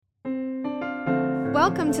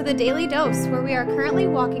Welcome to the Daily Dose, where we are currently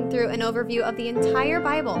walking through an overview of the entire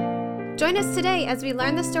Bible. Join us today as we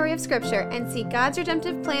learn the story of Scripture and see God's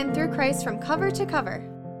redemptive plan through Christ from cover to cover.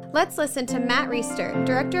 Let's listen to Matt Reisetter,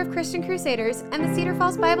 Director of Christian Crusaders and the Cedar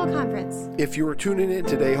Falls Bible Conference. If you are tuning in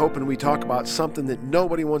today hoping we talk about something that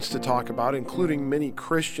nobody wants to talk about, including many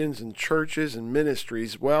Christians and churches and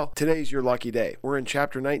ministries, well, today's your lucky day. We're in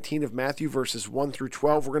chapter 19 of Matthew, verses 1 through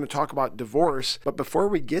 12. We're going to talk about divorce, but before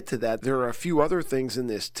we get to that, there are a few other things in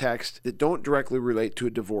this text that don't directly relate to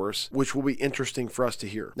a divorce, which will be interesting for us to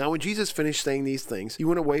hear. Now, when Jesus finished saying these things, he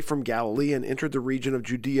went away from Galilee and entered the region of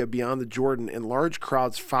Judea beyond the Jordan, and large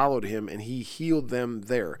crowds followed him, and he healed them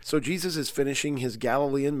there. So Jesus is finishing his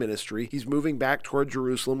Galilean ministry. He's moving back toward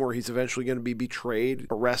Jerusalem, where he's eventually going to be betrayed,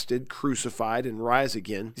 arrested, crucified, and rise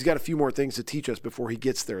again. He's got a few more things to teach us before he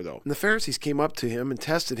gets there, though. And the Pharisees came up to him and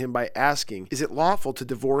tested him by asking, "Is it lawful to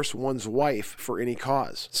divorce one's wife for any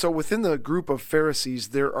cause?" So within the group of Pharisees,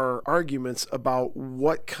 there are arguments about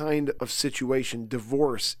what kind of situation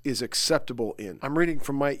divorce is acceptable in. I'm reading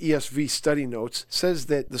from my ESV study notes. It says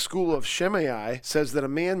that the school of Shammai says that a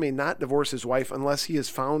man may not divorce his wife unless he has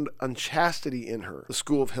found unchastity in her. The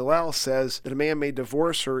school of Hillel says that a man may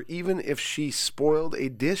divorce her even if she spoiled a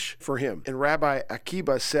dish for him. And Rabbi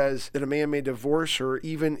Akiba says that a man may divorce her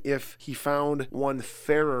even if he found one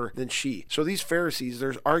fairer than she. So these Pharisees,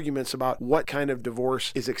 there's arguments about what kind of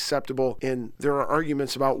divorce is acceptable, and there are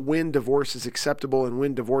arguments about when divorce is acceptable and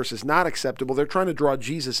when divorce is not acceptable. They're trying to draw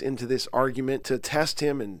Jesus into this argument to test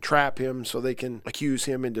him and trap him so they can accuse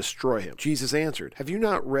him and destroy him. Jesus answered, "Have you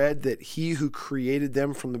not read that he who created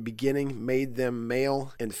them from the beginning made them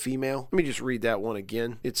male and female?" Let me just read that one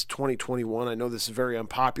again. It's 2021. I know this is very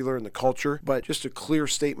unpopular in the culture, but just a clear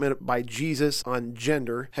statement by Jesus on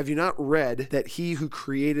gender. "Have you not read that he who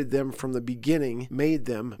created them from the beginning made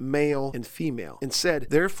them male and female, and said,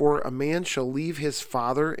 therefore a man shall leave his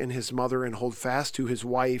father and his mother and hold fast to his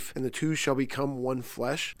wife, and the two shall become one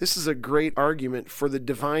flesh?" This is a great argument for the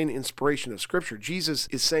divine inspiration of Scripture. Jesus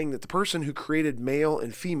is saying that the person who created male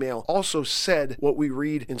and female also said what we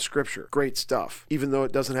read in Scripture. Great stuff, even though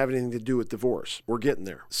it doesn't have anything to do with divorce. We're getting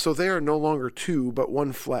there. "So they are no longer two, but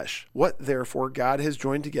one flesh. What therefore God has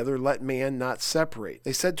joined together, let man not separate."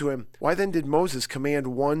 They said to him, "Why then did Moses command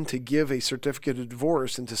one to give a certificate of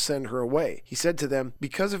divorce and to send her away?" He said to them,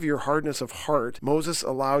 "Because of your hardness of heart, Moses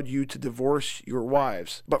allowed you to divorce your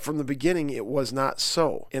wives. But from the beginning it was not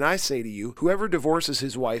so. And I say to you, whoever divorces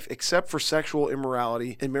his wife except for sexual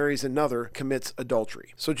immorality and marries another commits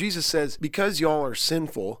adultery." So Jesus says, because y'all are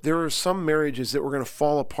sinful, there are some marriages that were going to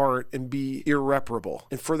fall apart and be irreparable.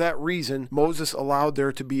 And for that reason, Moses allowed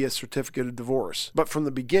there to be a certificate of divorce. But from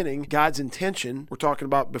the beginning, God's intention, we're talking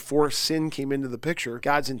about before sin came into the picture,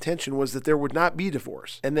 God's intention was that there would not be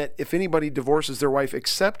divorce. And that if anybody divorces their wife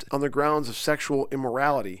except on the grounds of sexual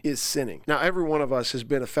immorality is sinning. Now, every one of us has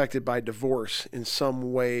been affected by divorce in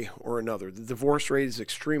some way or another. The divorce rate is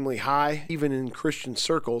extremely high, even in Christian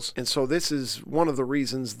circles. And so this is one of the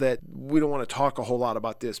reasons that we don't want to talk a whole lot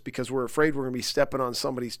about this, because we're afraid we're going to be stepping on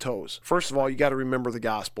somebody's toes. First of all, you got to remember the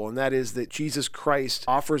gospel, and that is that Jesus Christ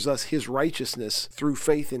offers us his righteousness through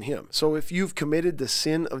faith in him. So if you've committed the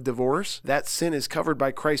sin of divorce, that sin is covered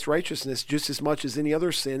by Christ's righteousness just as much as any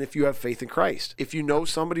other sin if you have faith in Christ. If you know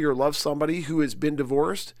somebody or love somebody who has been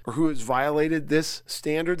divorced or who has violated this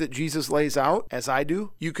standard that Jesus lays out, as I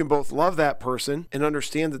do, you can both love that person and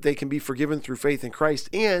understand that they can be forgiven through faith in Christ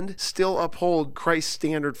and still uphold Christ's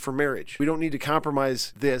standard for marriage. We don't need to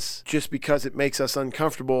compromise this just because it makes us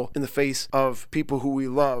uncomfortable in the face of people who we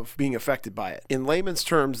love being affected by it. In layman's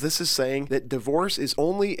terms, this is saying that divorce is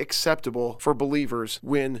only acceptable for believers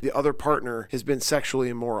when the other partner has been sexually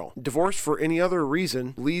immoral. Divorce for any other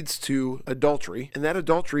reason leads to adultery, and that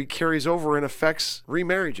adultery carries over and affects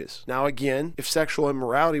remarriages. Now again, if sexual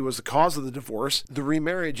immorality was the cause of the divorce, the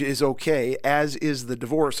remarriage is okay, as is the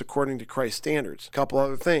divorce according to Christ's standards. A couple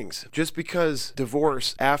other things. Just because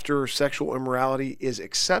divorce after sexual immorality is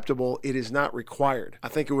acceptable, it is not required. I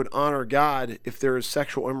think it would honor God if there is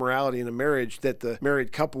sexual immorality in a marriage, that the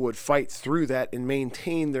married couple would fight through that and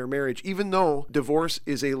maintain their marriage, even though divorce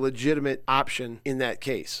is a legitimate option in that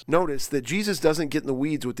case. Notice that Jesus doesn't get in the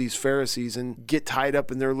weeds with these Pharisees and get tied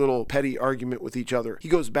up in their little petty argument with each other. He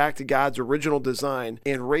goes back to God's original design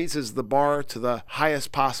and raises the bar to the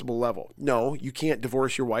highest possible level. No, you can't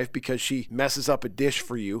divorce your wife because she messes up a dish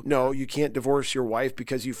for you. No, you can't divorce your wife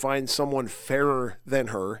because you find someone fairer than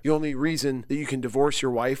her. The only reason that you can divorce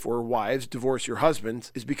your wife, or wives divorce your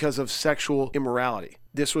husbands, is because of sexual immorality.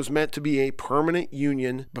 This was meant to be a permanent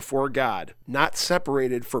union before God, not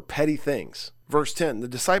separated for petty things. Verse 10, the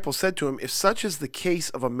disciples said to him, if such is the case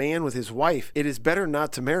of a man with his wife, it is better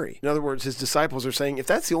not to marry. In other words, his disciples are saying, if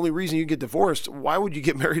that's the only reason you get divorced, why would you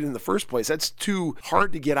get married in the first place? That's too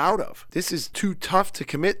hard to get out of. This is too tough to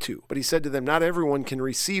commit to. But he said to them, not everyone can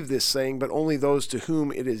receive this saying, but only those to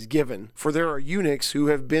whom it is given. For there are eunuchs who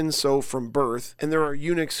have been so from birth, and there are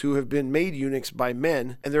eunuchs who have been made eunuchs by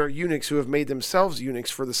men, and there are eunuchs who have made themselves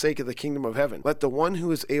eunuchs for the sake of the kingdom of heaven. Let the one who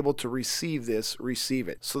is able to receive this receive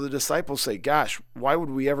it. So the disciples say, gosh, why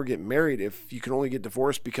would we ever get married if you can only get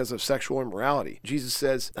divorced because of sexual immorality? Jesus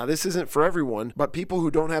says, now this isn't for everyone, but people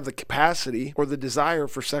who don't have the capacity or the desire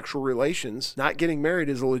for sexual relations, not getting married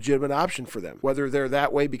is a legitimate option for them. Whether they're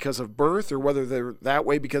that way because of birth, or whether they're that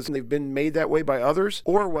way because they've been made that way by others,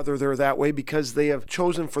 or whether they're that way because they have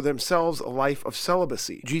chosen for themselves a life of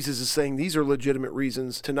celibacy. Jesus is saying these are legitimate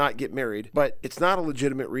reasons to not get married, but it's not a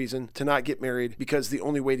legitimate reason to not get married because the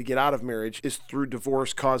only way to get out of marriage is through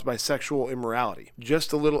divorce caused by sexual immorality.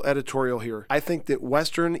 Just a little editorial here. I think that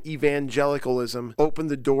Western evangelicalism opened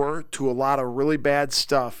the door to a lot of really bad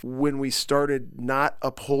stuff when we started not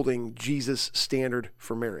upholding Jesus' standard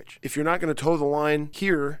for marriage. If you're not going to toe the line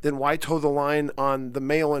here, then why toe the line on the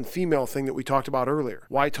male and female thing that we talked about earlier?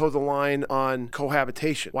 Why toe the line on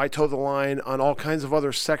cohabitation? Why toe the line on all kinds of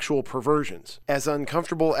other sexual perversions? As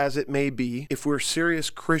uncomfortable as it may be, if we're serious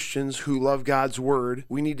Christians who love God's word,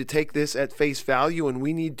 we need to take this at face value, and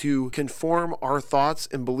we need to conform our thoughts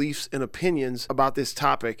and beliefs and opinions about this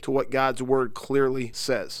topic to what God's word clearly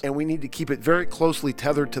says. And we need to keep it very closely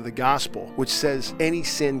tethered to the gospel, which says any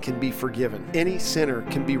sin can be forgiven. Any sinner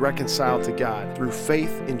can be reconciled to God through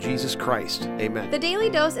faith in Jesus Christ. Amen. The Daily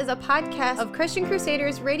Dose is a podcast of Christian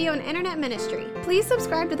Crusaders radio and internet ministry. Please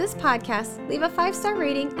subscribe to this podcast, leave a 5-star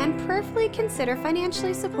rating, and prayerfully consider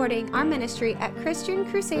financially supporting our ministry at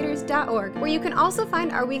ChristianCrusaders.org, where you can also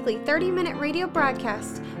find our weekly 30-minute radio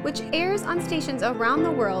broadcast, which airs on stations around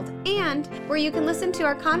the world, and where you can listen to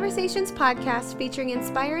our Conversations podcast featuring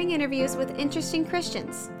inspiring interviews with interesting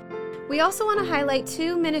Christians. We also want to highlight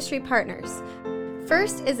 2 ministry partners.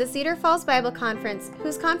 First is the Cedar Falls Bible Conference,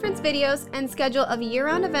 whose conference videos and schedule of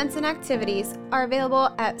year-round events and activities are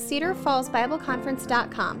available at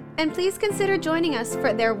cedarfallsbibleconference.com. And please consider joining us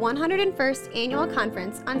for their 101st annual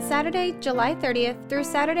conference on Saturday, July 30th through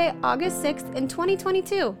Saturday, August 6th in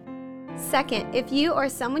 2022. Second, if you or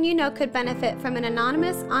someone you know could benefit from an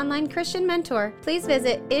anonymous online Christian mentor, please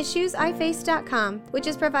visit issuesiface.com, which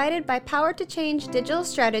is provided by Power to Change Digital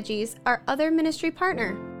Strategies, our other ministry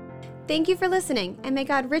partner. Thank you for listening, and may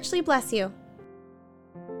God richly bless you.